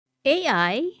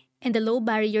AI and the low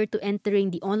barrier to entering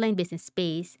the online business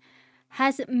space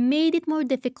has made it more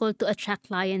difficult to attract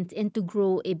clients and to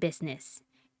grow a business.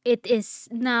 It is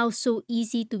now so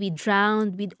easy to be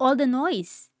drowned with all the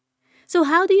noise. So,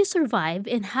 how do you survive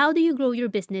and how do you grow your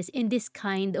business in this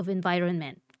kind of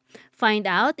environment? Find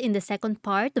out in the second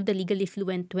part of the Legally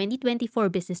Fluent 2024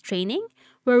 business training,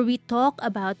 where we talk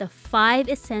about the 5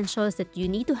 essentials that you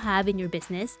need to have in your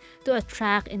business to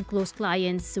attract and close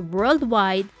clients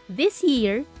worldwide this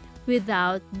year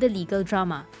without the legal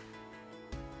drama.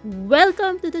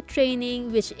 Welcome to the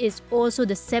training, which is also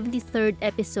the 73rd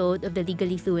episode of the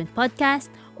Legally Fluent podcast,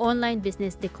 Online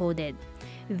Business Decoded.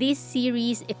 This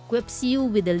series equips you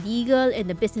with the legal and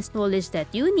the business knowledge that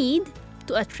you need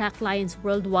to attract clients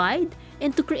worldwide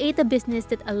and to create a business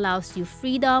that allows you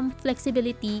freedom,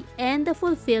 flexibility, and the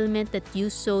fulfillment that you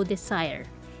so desire.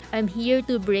 I'm here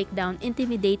to break down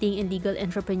intimidating and legal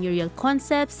entrepreneurial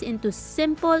concepts into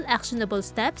simple, actionable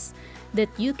steps that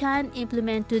you can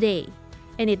implement today.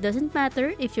 And it doesn't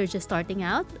matter if you're just starting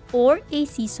out or a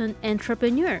seasoned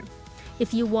entrepreneur.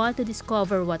 If you want to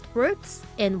discover what works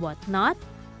and what not,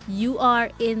 you are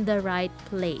in the right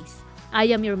place. I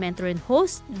am your mentor and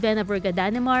host, Vena Verga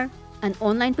Danimar, an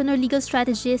onlinepreneur legal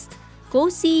strategist,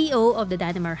 co-CEO of the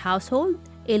Danimar household,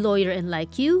 a lawyer and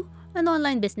like you, an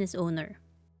online business owner.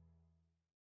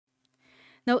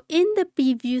 Now, in the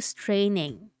previous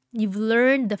training, you've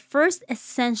learned the first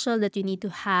essential that you need to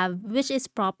have, which is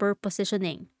proper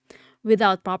positioning.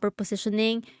 Without proper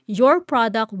positioning, your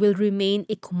product will remain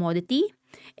a commodity.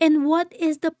 And what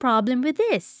is the problem with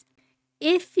this?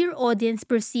 If your audience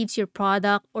perceives your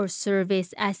product or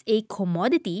service as a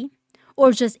commodity,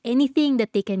 or just anything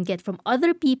that they can get from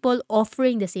other people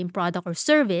offering the same product or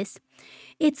service,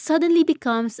 it suddenly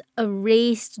becomes a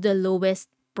race to the lowest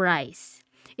price.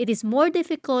 It is more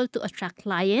difficult to attract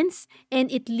clients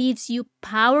and it leaves you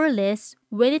powerless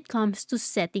when it comes to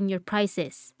setting your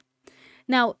prices.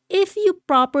 Now, if you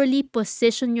properly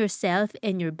position yourself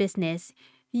and your business,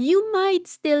 you might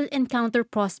still encounter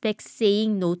prospects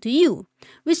saying no to you,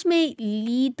 which may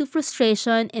lead to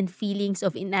frustration and feelings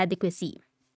of inadequacy.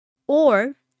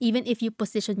 Or, even if you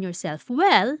position yourself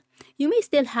well, you may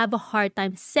still have a hard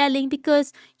time selling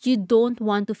because you don't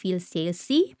want to feel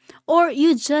salesy or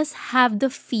you just have the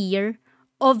fear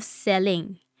of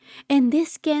selling. And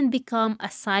this can become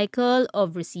a cycle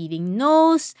of receiving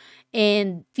no's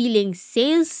and feeling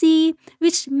salesy,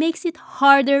 which makes it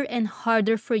harder and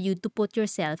harder for you to put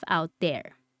yourself out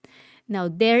there. Now,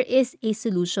 there is a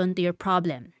solution to your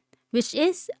problem, which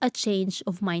is a change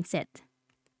of mindset.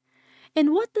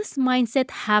 And what does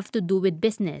mindset have to do with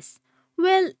business?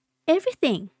 Well,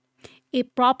 everything. A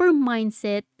proper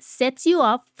mindset sets you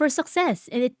up for success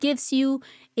and it gives you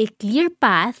a clear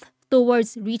path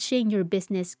towards reaching your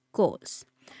business goals.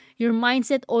 Your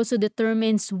mindset also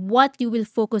determines what you will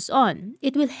focus on.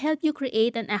 It will help you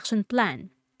create an action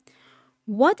plan.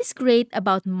 What is great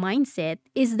about mindset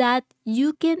is that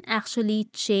you can actually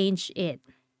change it.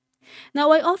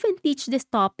 Now, I often teach this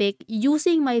topic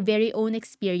using my very own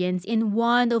experience in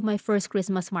one of my first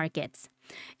Christmas markets.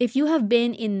 If you have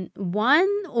been in one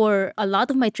or a lot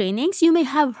of my trainings, you may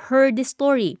have heard this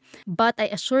story, but I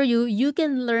assure you, you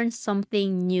can learn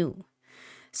something new.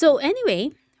 So,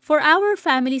 anyway, for our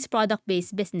family's product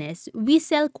based business, we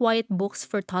sell quiet books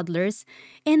for toddlers,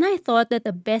 and I thought that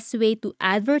the best way to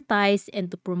advertise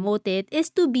and to promote it is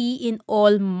to be in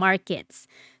all markets.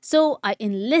 So, I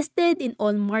enlisted in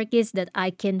all markets that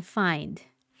I can find.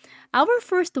 Our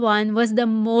first one was the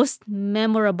most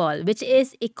memorable, which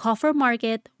is a coffer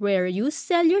market where you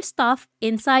sell your stuff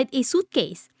inside a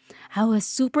suitcase. I was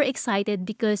super excited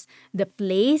because the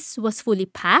place was fully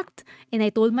packed and I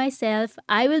told myself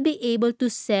I will be able to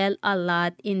sell a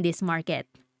lot in this market.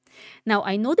 Now,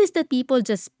 I noticed that people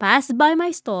just passed by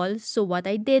my stall, so what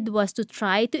I did was to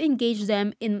try to engage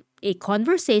them in a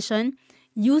conversation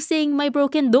using my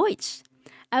broken Deutsch.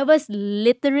 I was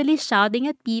literally shouting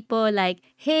at people like,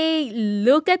 hey,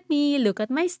 look at me, look at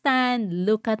my stand,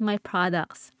 look at my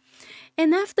products.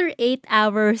 And after 8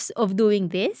 hours of doing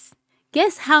this,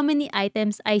 guess how many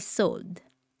items I sold?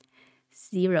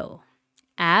 Zero.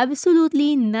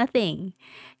 Absolutely nothing.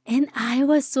 And I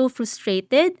was so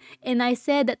frustrated, and I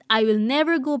said that I will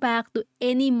never go back to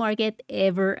any market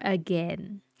ever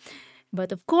again.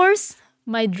 But of course,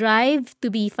 my drive to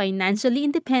be financially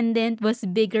independent was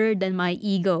bigger than my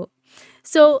ego.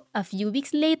 So, a few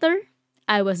weeks later,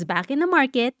 I was back in the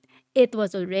market. It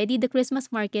was already the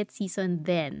Christmas market season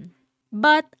then.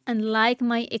 But unlike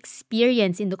my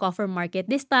experience in the coffer market,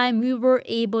 this time we were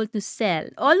able to sell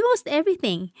almost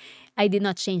everything. I did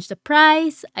not change the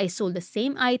price. I sold the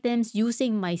same items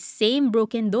using my same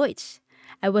broken Deutsch.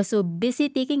 I was so busy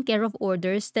taking care of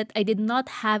orders that I did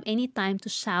not have any time to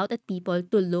shout at people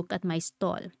to look at my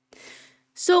stall.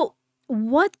 So,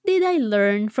 what did I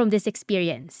learn from this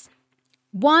experience?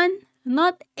 One,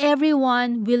 not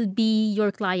everyone will be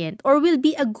your client or will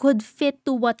be a good fit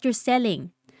to what you're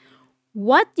selling.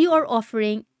 What you are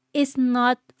offering is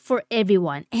not for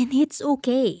everyone, and it's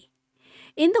okay.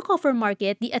 In the cover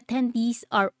market, the attendees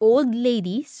are old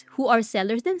ladies who are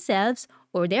sellers themselves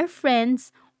or their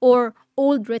friends or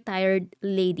old retired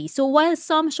ladies. So while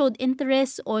some showed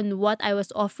interest on what I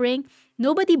was offering,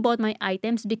 nobody bought my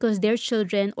items because their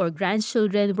children or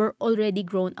grandchildren were already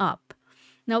grown up.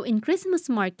 Now, in Christmas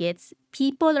markets,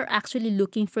 people are actually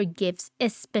looking for gifts,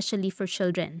 especially for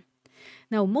children.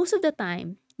 Now, most of the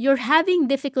time, you're having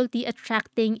difficulty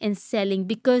attracting and selling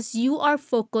because you are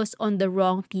focused on the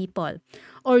wrong people.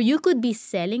 Or you could be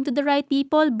selling to the right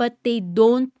people, but they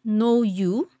don't know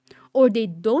you, or they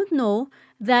don't know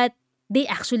that they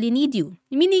actually need you,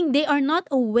 meaning they are not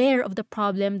aware of the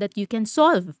problem that you can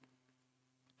solve.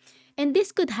 And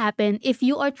this could happen if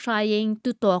you are trying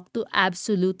to talk to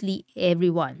absolutely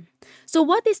everyone. So,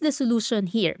 what is the solution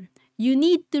here? You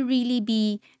need to really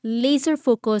be laser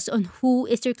focused on who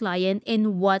is your client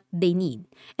and what they need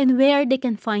and where they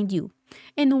can find you.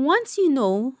 And once you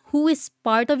know who is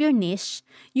part of your niche,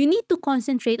 you need to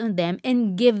concentrate on them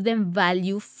and give them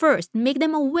value first. Make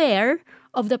them aware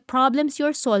of the problems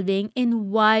you're solving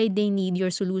and why they need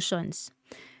your solutions.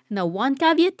 Now, one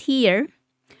caveat here: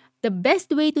 the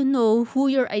best way to know who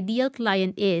your ideal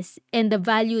client is and the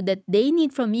value that they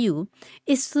need from you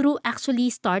is through actually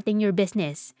starting your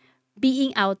business,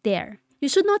 being out there. You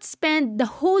should not spend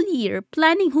the whole year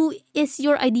planning who is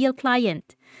your ideal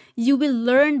client. You will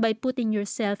learn by putting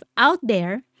yourself out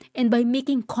there and by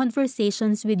making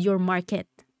conversations with your market.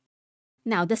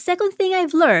 Now, the second thing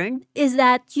I've learned is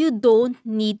that you don't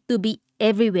need to be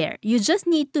everywhere. You just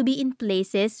need to be in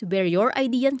places where your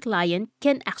ideal client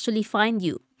can actually find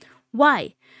you.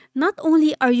 Why? Not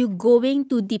only are you going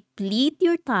to deplete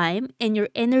your time and your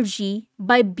energy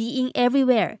by being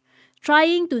everywhere,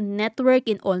 trying to network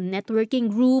in all networking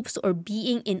groups or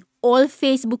being in all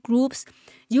Facebook groups,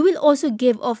 you will also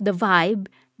give off the vibe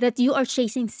that you are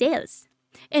chasing sales.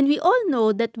 And we all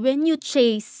know that when you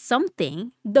chase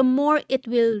something, the more it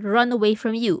will run away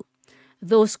from you.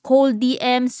 Those cold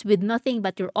DMs with nothing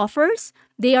but your offers,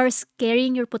 they are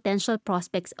scaring your potential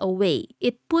prospects away.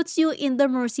 It puts you in the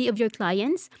mercy of your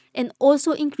clients and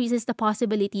also increases the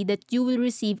possibility that you will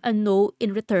receive a no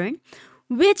in return,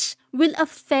 which will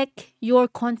affect your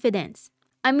confidence.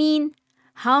 I mean,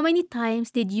 how many times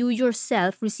did you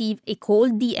yourself receive a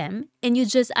cold DM and you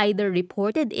just either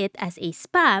reported it as a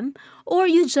spam or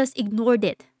you just ignored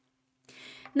it?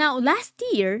 Now, last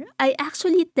year, I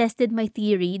actually tested my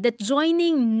theory that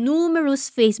joining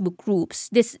numerous Facebook groups,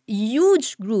 these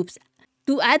huge groups,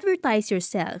 to advertise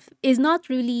yourself is not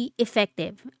really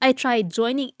effective. I tried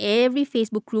joining every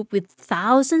Facebook group with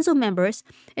thousands of members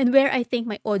and where I think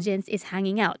my audience is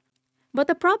hanging out. But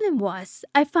the problem was,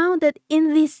 I found that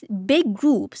in these big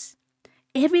groups,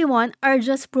 everyone are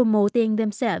just promoting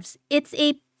themselves. It's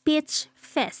a pitch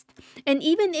fest. And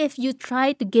even if you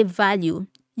try to give value,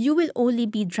 you will only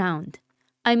be drowned.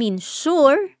 I mean,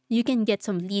 sure, you can get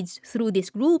some leads through these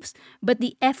groups, but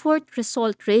the effort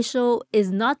result ratio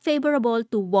is not favorable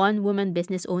to one woman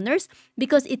business owners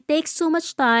because it takes so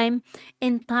much time,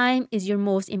 and time is your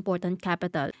most important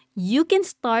capital. You can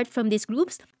start from these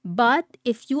groups, but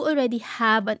if you already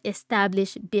have an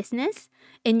established business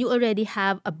and you already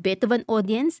have a bit of an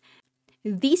audience,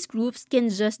 these groups can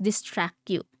just distract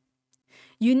you.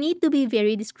 You need to be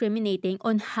very discriminating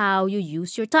on how you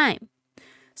use your time.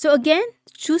 So again,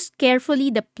 choose carefully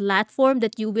the platform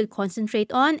that you will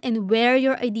concentrate on and where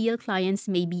your ideal clients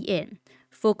may be in.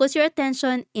 Focus your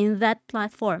attention in that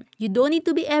platform. You don't need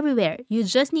to be everywhere. You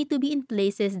just need to be in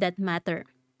places that matter.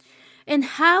 And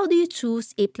how do you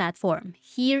choose a platform?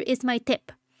 Here is my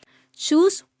tip.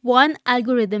 Choose one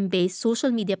algorithm-based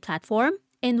social media platform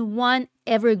and one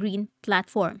evergreen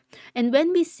platform. And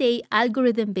when we say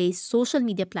algorithm-based social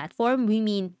media platform, we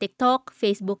mean TikTok,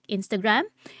 Facebook, Instagram.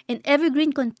 An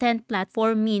evergreen content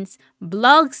platform means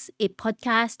blogs, a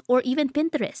podcast, or even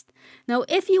Pinterest. Now,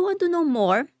 if you want to know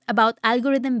more about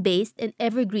algorithm-based and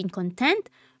evergreen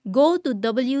content, go to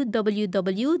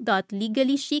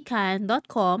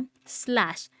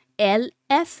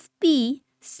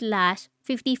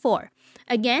www.legallychican.com/LFP/54.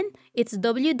 Again, it's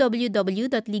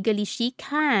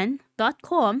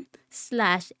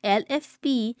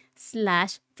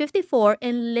www.legallychican.com/LFP/54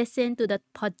 and listen to that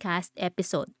podcast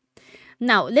episode.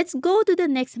 Now, let's go to the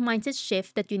next mindset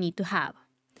shift that you need to have.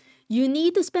 You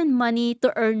need to spend money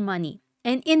to earn money.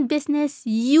 And in business,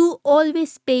 you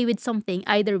always pay with something,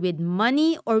 either with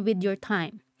money or with your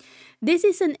time. This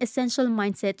is an essential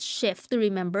mindset shift to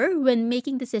remember when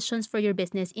making decisions for your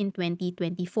business in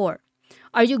 2024.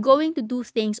 Are you going to do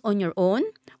things on your own,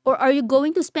 or are you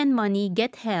going to spend money,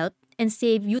 get help, and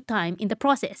save you time in the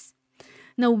process?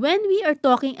 Now, when we are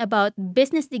talking about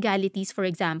business legalities, for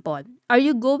example, are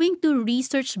you going to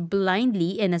research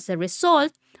blindly and as a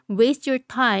result, waste your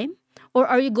time? Or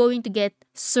are you going to get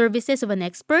services of an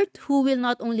expert who will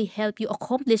not only help you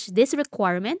accomplish this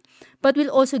requirement, but will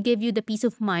also give you the peace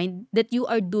of mind that you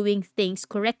are doing things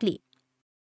correctly?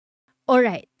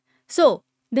 Alright, so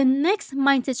the next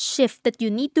mindset shift that you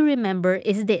need to remember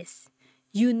is this.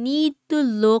 You need to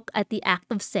look at the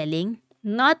act of selling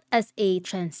not as a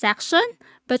transaction,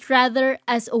 but rather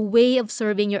as a way of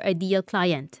serving your ideal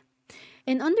client.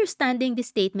 And understanding this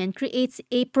statement creates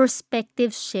a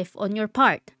perspective shift on your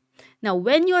part. Now,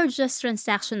 when you're just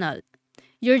transactional,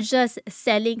 you're just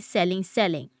selling, selling,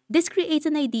 selling. This creates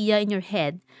an idea in your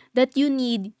head that you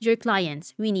need your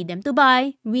clients. We need them to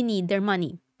buy, we need their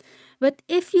money. But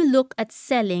if you look at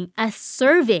selling as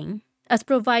serving, as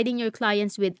providing your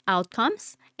clients with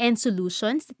outcomes and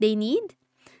solutions that they need,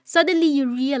 suddenly you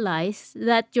realize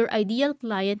that your ideal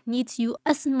client needs you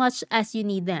as much as you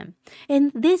need them.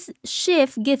 And this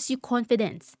shift gives you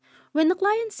confidence. When the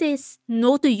client says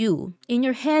no to you, in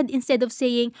your head, instead of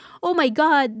saying, oh my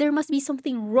God, there must be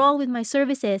something wrong with my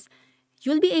services,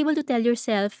 you'll be able to tell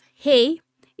yourself, hey,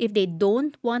 if they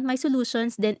don't want my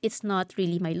solutions, then it's not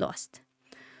really my loss.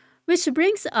 Which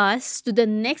brings us to the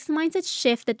next mindset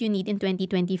shift that you need in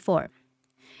 2024.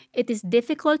 It is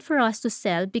difficult for us to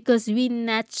sell because we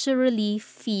naturally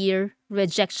fear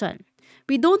rejection.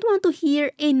 We don't want to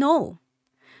hear a no.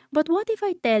 But what if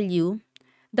I tell you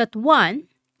that one,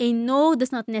 a no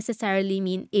does not necessarily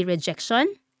mean a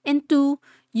rejection, and two,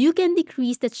 you can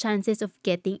decrease the chances of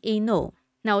getting a no.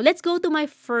 Now, let's go to my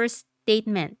first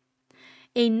statement.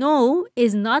 A no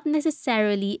is not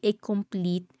necessarily a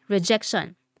complete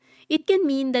rejection. It can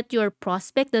mean that your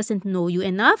prospect doesn't know you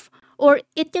enough, or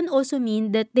it can also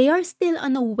mean that they are still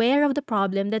unaware of the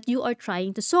problem that you are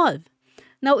trying to solve.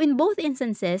 Now, in both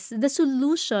instances, the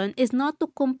solution is not to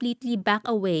completely back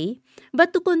away,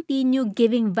 but to continue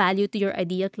giving value to your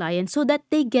ideal client so that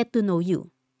they get to know you.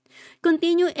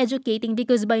 Continue educating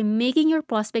because by making your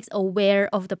prospects aware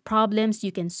of the problems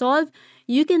you can solve,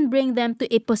 you can bring them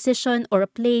to a position or a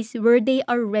place where they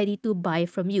are ready to buy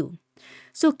from you.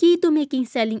 So key to making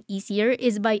selling easier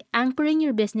is by anchoring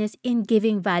your business in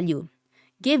giving value.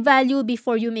 Give value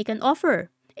before you make an offer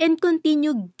and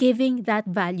continue giving that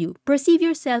value. Perceive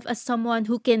yourself as someone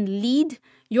who can lead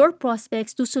your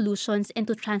prospects to solutions and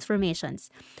to transformations.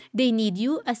 They need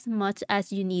you as much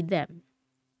as you need them.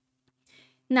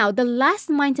 Now, the last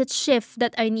mindset shift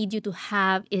that I need you to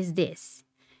have is this.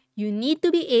 You need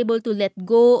to be able to let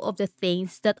go of the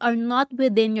things that are not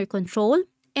within your control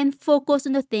and focus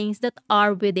on the things that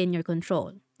are within your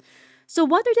control. So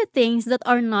what are the things that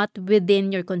are not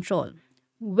within your control?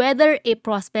 Whether a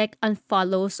prospect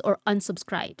unfollows or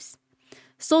unsubscribes.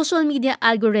 Social media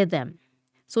algorithm.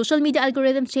 Social media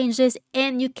algorithm changes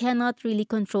and you cannot really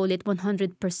control it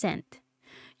 100%.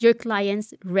 Your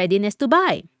client's readiness to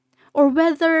buy, or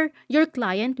whether your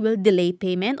client will delay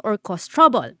payment or cause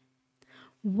trouble.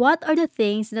 What are the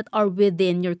things that are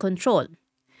within your control?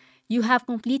 You have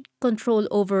complete control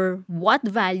over what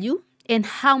value and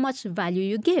how much value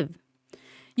you give.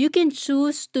 You can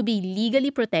choose to be legally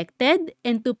protected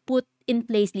and to put in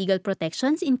place legal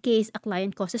protections in case a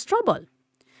client causes trouble.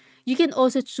 You can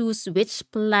also choose which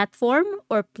platform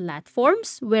or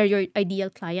platforms where your ideal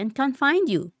client can find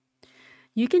you.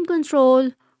 You can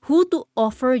control who to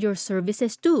offer your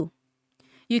services to.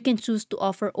 You can choose to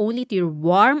offer only to your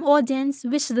warm audience,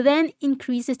 which then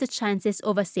increases the chances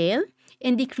of a sale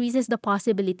and decreases the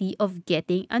possibility of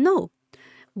getting a no.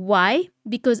 Why?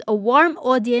 Because a warm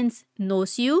audience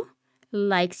knows you,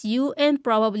 likes you, and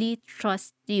probably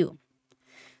trusts you.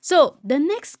 So, the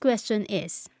next question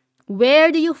is,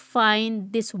 where do you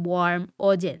find this warm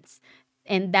audience?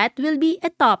 And that will be a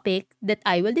topic that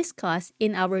I will discuss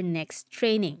in our next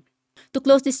training. To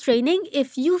close this training,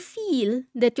 if you feel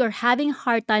that you're having a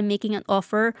hard time making an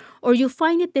offer or you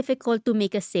find it difficult to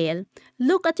make a sale,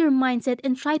 look at your mindset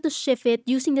and try to shift it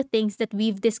using the things that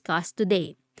we've discussed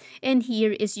today. And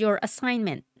here is your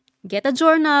assignment. Get a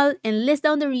journal and list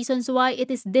down the reasons why it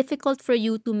is difficult for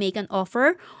you to make an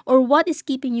offer or what is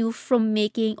keeping you from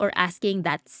making or asking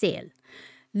that sale.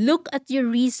 Look at your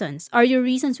reasons. Are your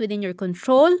reasons within your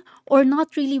control or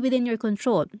not really within your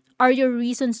control? Are your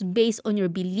reasons based on your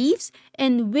beliefs,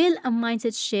 and will a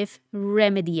mindset shift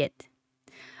remedy it?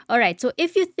 Alright, so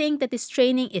if you think that this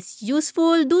training is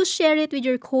useful, do share it with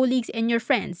your colleagues and your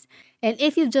friends. And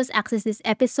if you've just accessed this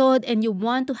episode and you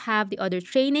want to have the other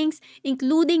trainings,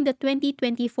 including the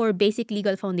 2024 Basic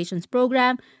Legal Foundations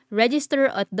program, register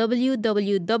at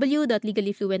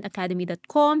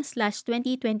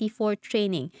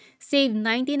www.legallyfluentacademy.com/2024training. Save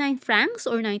 99 francs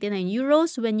or 99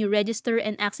 euros when you register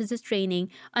and access this training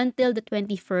until the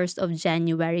 21st of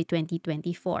January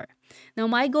 2024. Now,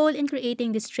 my goal in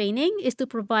creating this training is to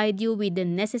provide you with the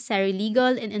necessary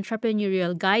legal and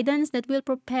entrepreneurial guidance that will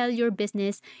propel your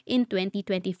business in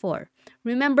 2024.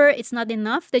 Remember, it's not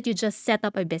enough that you just set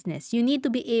up a business. You need to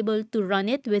be able to run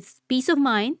it with peace of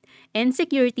mind and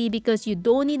security because you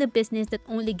don't need a business that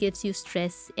only gives you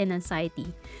stress and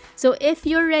anxiety. So if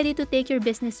you're ready to take your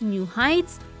business to new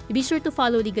heights, be sure to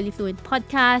follow Legally Fluent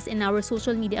Podcast and our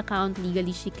social media account,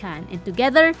 Legally She Can. And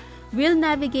together, we'll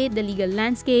navigate the legal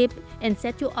landscape and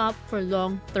set you up for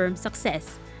long-term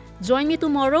success. Join me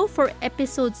tomorrow for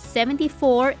episode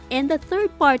 74 and the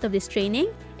third part of this training.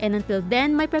 And until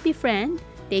then, my preppy friend,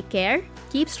 take care,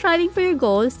 keep striving for your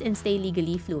goals, and stay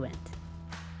legally fluent.